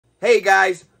Hey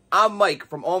guys, I'm Mike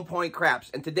from On Point Craps,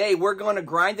 and today we're going to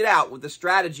grind it out with the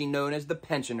strategy known as the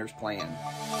pensioner's plan.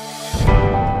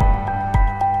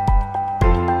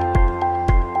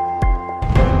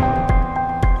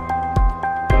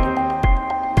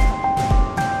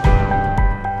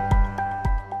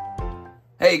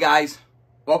 Hey guys,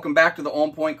 welcome back to the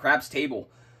On Point Craps table.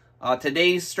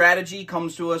 Today's strategy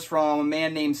comes to us from a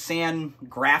man named Sam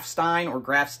Grafstein, or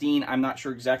Grafstein, I'm not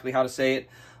sure exactly how to say it.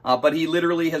 But he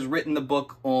literally has written the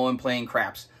book on playing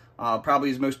craps. Probably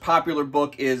his most popular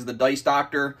book is The Dice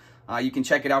Doctor. You can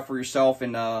check it out for yourself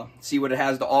and see what it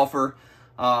has to offer.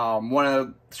 One of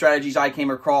the strategies I came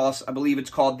across, I believe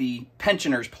it's called the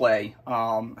pensioner's play.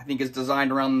 I think it's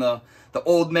designed around the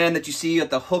old men that you see at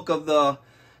the hook of the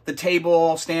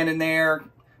table, standing there,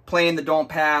 playing the don't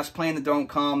pass, playing the don't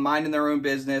come, minding their own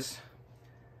business.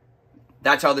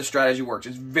 That's how this strategy works.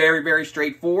 It's very, very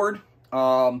straightforward.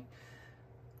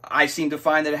 I seem to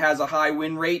find that it has a high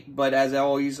win rate, but as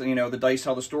always, you know, the dice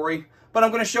tell the story. But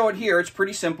I'm going to show it here. It's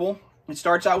pretty simple. It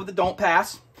starts out with the don't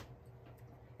pass.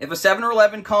 If a 7 or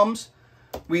 11 comes,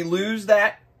 we lose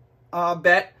that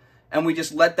bet, and we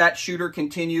just let that shooter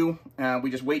continue. We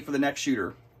just wait for the next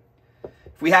shooter.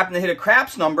 If we happen to hit a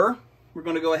craps number, we're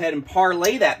going to go ahead and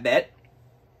parlay that bet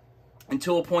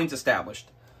until a point's established.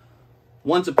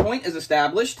 Once a point is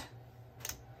established,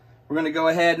 we're going to go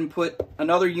ahead and put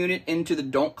another unit into the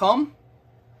don't come.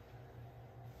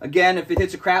 Again, if it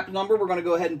hits a crap number, we're going to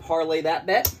go ahead and parlay that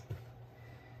bet.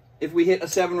 If we hit a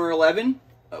 7 or 11,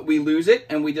 we lose it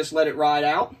and we just let it ride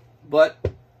out. But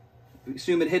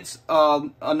assume it hits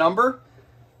a number,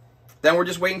 then we're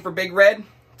just waiting for Big Red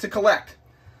to collect.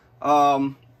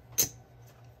 I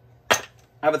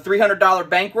have a $300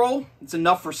 bankroll. It's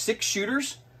enough for 6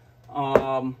 shooters.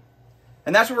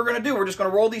 And that's what we're going to do. We're just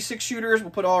going to roll these 6 shooters. We'll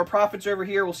put all our profits over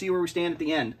here. We'll see where we stand at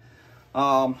the end.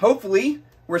 Hopefully,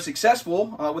 we're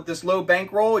successful with this low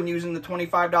bankroll and using the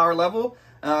 $25 level.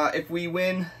 If we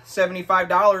win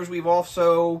 $75, we've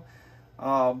also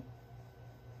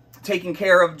taken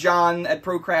care of John at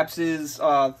Pro Craps'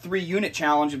 3-unit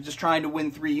challenge of just trying to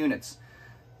win 3 units.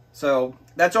 So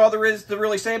that's all there is to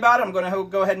really say about it. I'm going to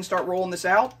go ahead and start rolling this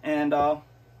out, and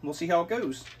we'll see how it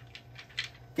goes.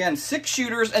 Again, 6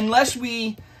 shooters, unless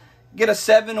we get a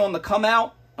 7 on the come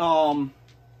out. If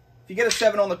you get a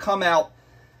 7 on the come out,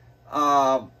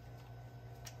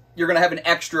 you're going to have an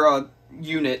extra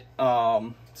unit.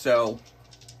 So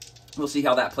we'll see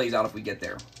how that plays out if we get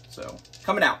there. So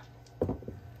coming out.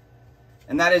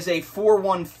 And that is a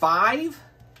 4-1-5.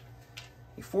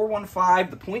 A 4-1-5.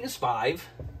 The point is 5.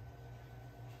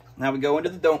 Now we go into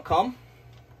the don't come.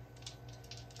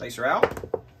 Dice are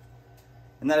out.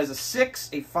 And that is a 6,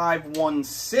 a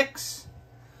 5-1-6.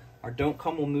 Our don't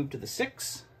come will move to the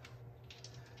 6.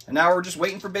 And now we're just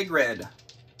waiting for Big Red.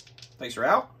 Dice are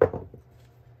out.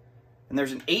 And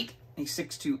there's an 8, a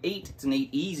 6-2-8. It's an 8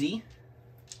 easy.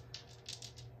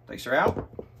 Dice are out.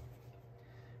 And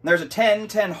there's a 10,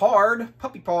 10 hard.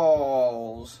 Puppy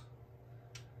paws.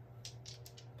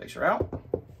 Dice are out.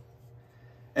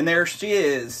 And there she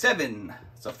is, 7.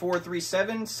 It's a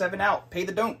 4-3-7, 7 out. Pay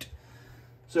the don't.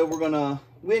 So we're going to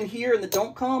win here in the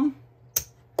don't come.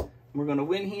 We're going to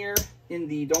win here in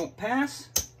the don't pass.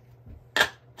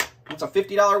 That's a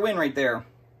 $50 win right there.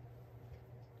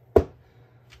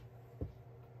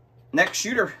 Next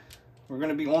shooter, we're going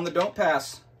to be on the don't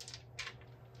pass.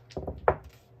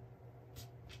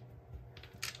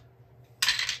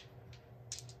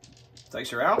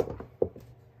 Dice are out.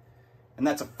 And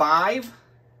that's a 5,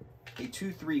 a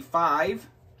 2-3-5.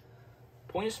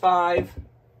 Point is 5.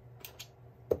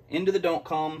 Into the don't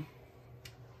come,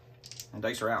 and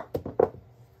dice are out.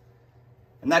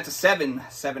 And that's a 7,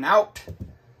 7 out.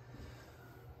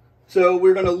 So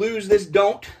we're going to lose this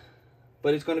don't,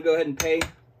 but it's going to go ahead and pay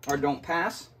our don't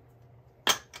pass.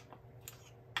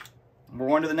 And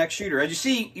we're on to the next shooter. As you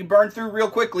see, you burn through real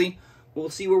quickly. We'll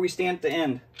see where we stand at the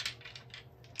end.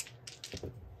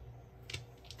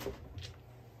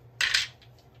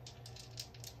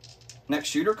 Next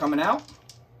shooter coming out.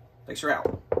 Dice are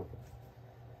out.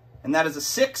 And that is a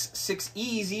 6, 6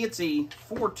 easy. It's a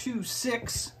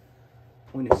 4-2-6.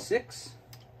 Point is 6.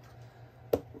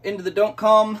 Into the don't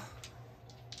come.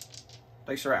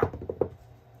 Dice are out.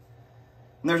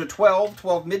 And there's a 12,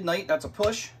 12 midnight. That's a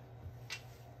push.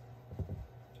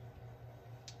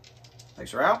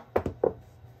 Dice are out.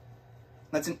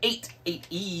 That's an 8, 8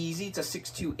 easy. It's a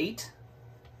 6-2-8.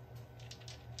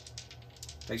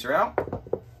 Dice are out.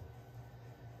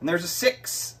 And there's a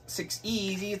 6, 6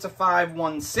 easy. It's a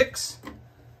 5-1-6.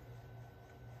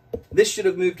 This should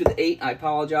have moved to the 8. I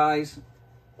apologize.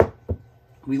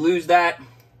 We lose that.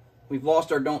 We've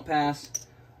lost our don't pass.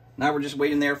 Now we're just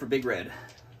waiting there for Big Red.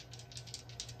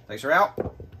 Dice are out.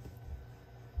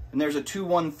 And there's a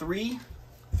 2-1-3.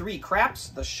 3 craps,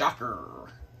 the shocker.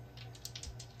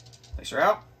 Dice are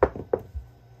out.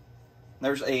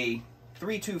 There's a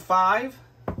 3-2-5.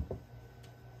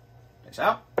 Dice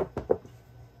out.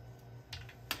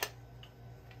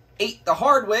 8 the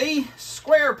hard way.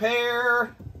 Square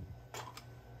pair.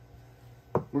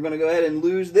 We're going to go ahead and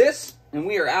lose this, and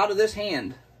we are out of this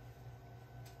hand.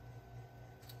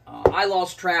 I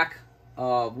lost track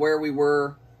of where we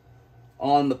were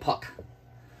on the puck.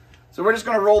 So we're just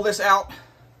going to roll this out.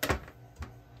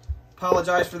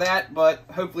 Apologize for that, but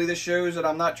hopefully this shows that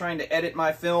I'm not trying to edit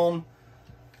my film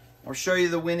or show you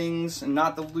the winnings and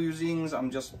not the losings.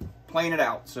 I'm just playing it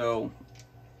out. So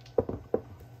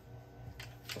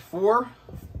 4,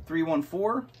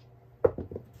 3-1-4.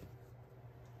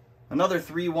 Another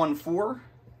 3-1-4.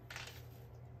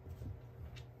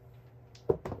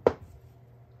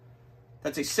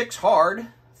 That's a 6 hard.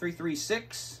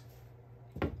 3-3-6.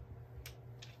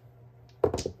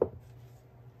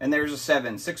 And there's a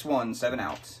 7. 6-1, 7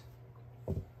 outs.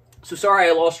 So sorry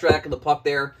I lost track of the puck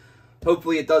there.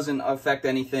 Hopefully it doesn't affect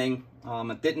anything.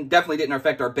 It definitely didn't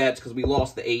affect our bets because we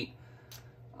lost the 8.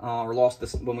 Or lost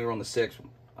this when we were on the 6.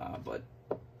 But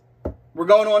we're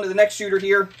going on to the next shooter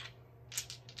here.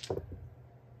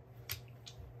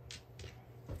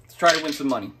 Let's try to win some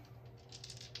money.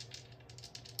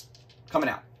 Coming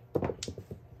out.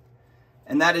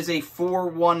 And that is a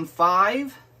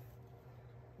 4-1-5.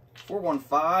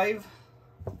 4-1-5.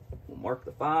 We'll mark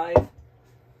the 5.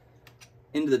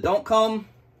 Into the don't come.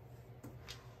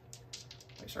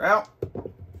 Dice are out.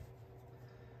 And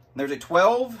there's a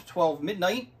 12. 12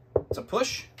 midnight. It's a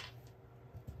push.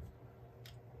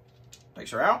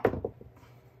 Dice are out.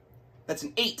 That's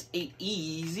an 8. 8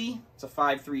 easy. It's a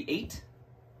 5-3-8.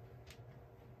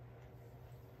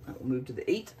 I will move to the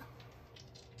 8.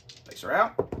 Dice are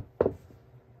out.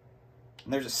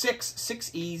 And there's a 6.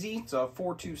 6 easy. It's a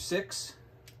 4-2-6.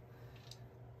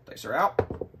 Dice are out.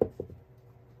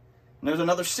 And there's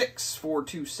another 6.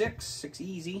 4-2-6. 6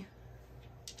 easy.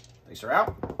 Dice are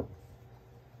out.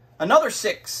 Another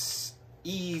 6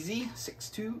 easy.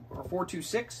 6-2 or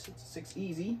 4-2-6. It's 6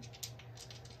 easy.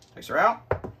 Dice are out.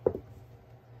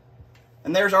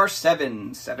 And there's our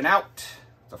 7. 7 out.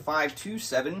 It's a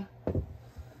 5-2-7.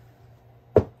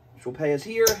 Which will pay us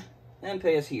here and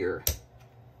pay us here.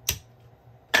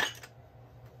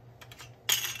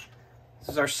 This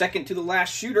is our second to the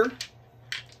last shooter.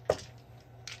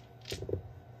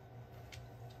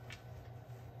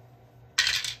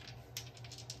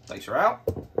 Dice are out.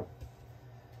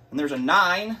 And there's a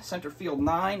 9, center field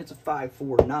 9. It's a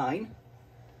 5-4-9.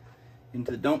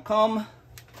 Into the don't come.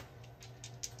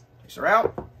 Dice are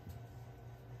out.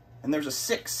 And there's a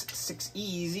 6. 6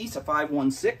 easy. It's a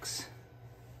 5-1-6.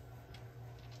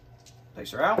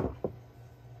 Dice are out.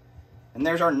 And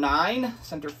there's our 9,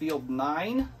 center field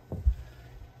 9.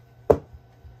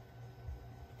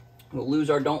 We'll lose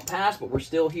our don't pass, but we're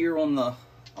still here on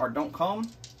our don't come.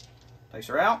 Dice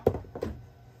are out.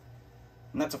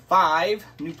 And that's a 5.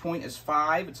 New point is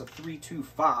 5. It's a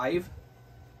 3-2-5.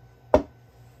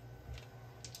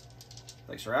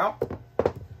 Dice are out.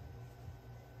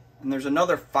 And there's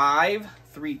another 5.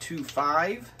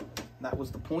 3-2-5. That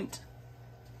was the point.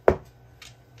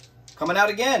 Coming out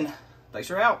again. Dice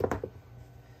are out.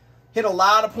 Hit a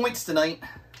lot of points tonight.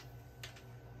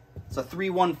 It's a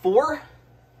 3-1-4.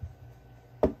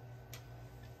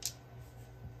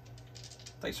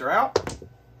 Dice are out.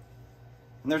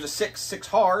 And there's a 6. 6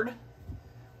 hard.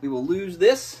 We will lose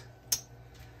this.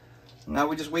 Now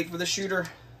we just wait for the shooter.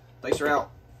 Dice are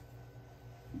out.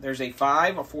 There's a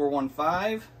 5. A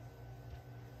 4-1-5.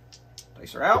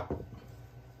 Dice are out.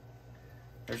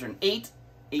 There's an 8.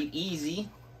 8 easy.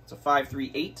 It's a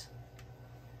 5-3-8.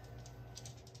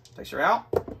 Dice are out.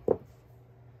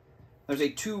 There's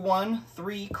a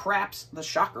 2-1-3 craps the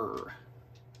shocker.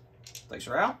 Dice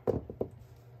are out.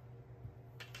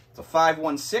 It's a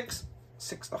 5-1-6.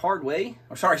 6 the hard way.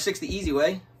 Or sorry, 6 the easy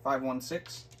way.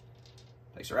 5-1-6.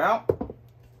 Dice are out.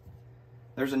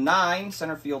 There's a 9,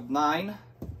 center field 9.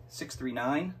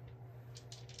 6-3-9.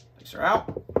 Dice are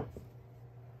out.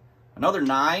 Another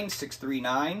 9,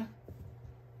 6-3-9.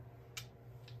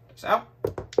 Dice out.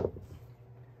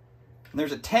 And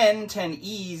there's a 10, 10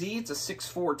 easy. It's a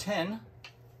 6-4-10.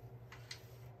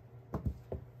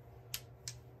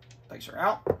 Dice are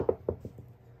out.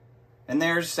 And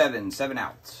there's 7, 7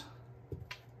 outs.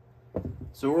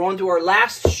 So we're on to our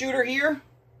last shooter here.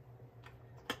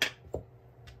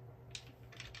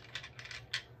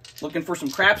 Looking for some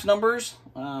craps numbers.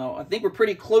 I think we're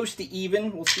pretty close to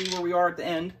even. We'll see where we are at the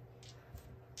end.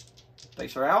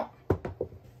 Dice are out.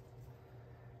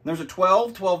 There's a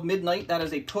 12, 12 midnight. That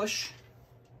is a push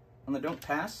on the don't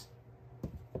pass.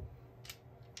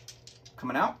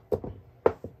 Coming out.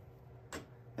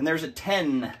 And there's a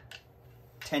 10.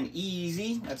 10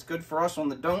 easy. That's good for us on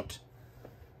the don't.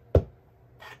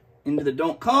 Into the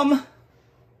don't come.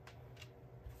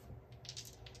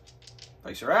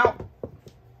 Place her out.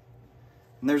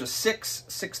 And there's a 6.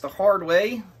 6 the hard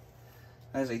way.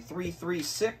 That is a 3, 3,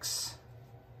 6.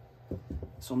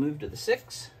 This will move to the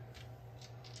 6.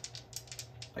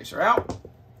 Place her out.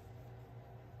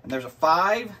 And there's a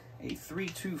 5. A 3,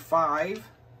 2, 5.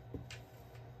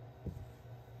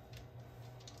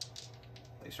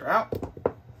 Place her out.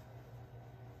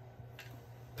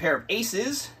 Pair of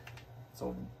aces.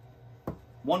 So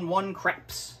 1, 1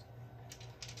 craps.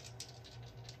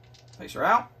 Place her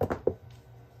out. And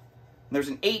there's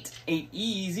an 8. 8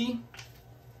 easy.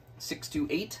 6, 2,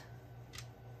 8.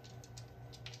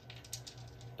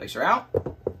 Place her out.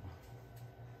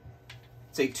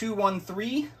 It's a 2, 1,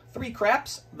 3. 3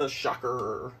 craps. The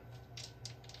shocker.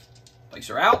 Place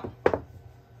her out.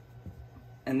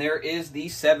 And there is the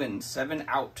 7. 7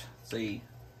 out. It's a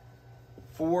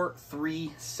 4,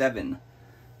 3, 7.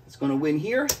 It's going to win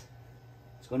here.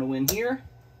 It's going to win here.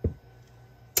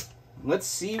 Let's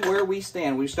see where we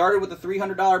stand. We started with a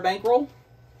 $300 bankroll.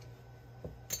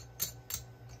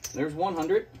 There's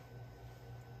 100,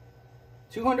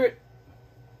 200,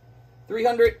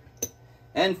 300,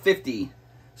 and 50.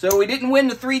 So we didn't win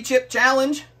the 3-chip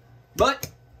challenge,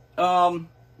 but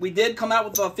we did come out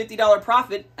with a $50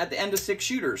 profit at the end of 6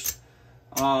 shooters.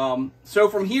 So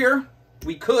from here,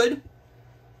 we could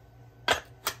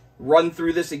run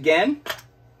through this again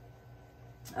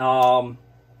and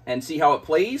see how it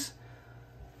plays.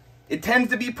 It tends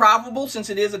to be profitable since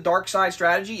it is a dark side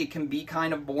strategy. It can be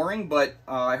kind of boring, but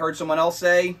I heard someone else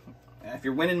say, if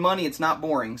you're winning money, it's not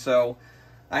boring. So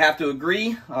I have to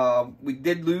agree. We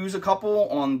did lose a couple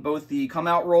on both the come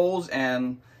out rolls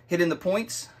and hitting the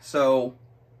points. So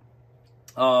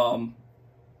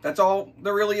that's all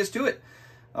there really is to it.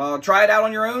 Try it out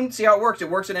on your own. See how it works. It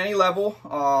works at any level.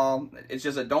 It's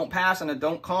just a don't pass and a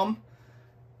don't come.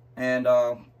 And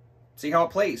see how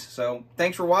it plays. So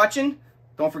thanks for watching.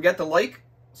 Don't forget to like,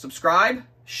 subscribe,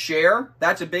 share.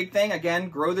 That's a big thing. Again,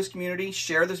 grow this community.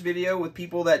 Share this video with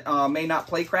people that may not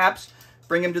play craps.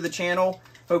 Bring them to the channel.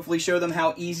 Hopefully show them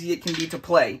how easy it can be to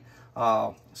play.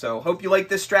 So hope you like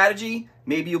this strategy.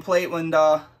 Maybe you'll play it when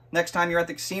next time you're at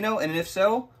the casino. And if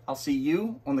so, I'll see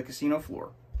you on the casino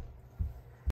floor.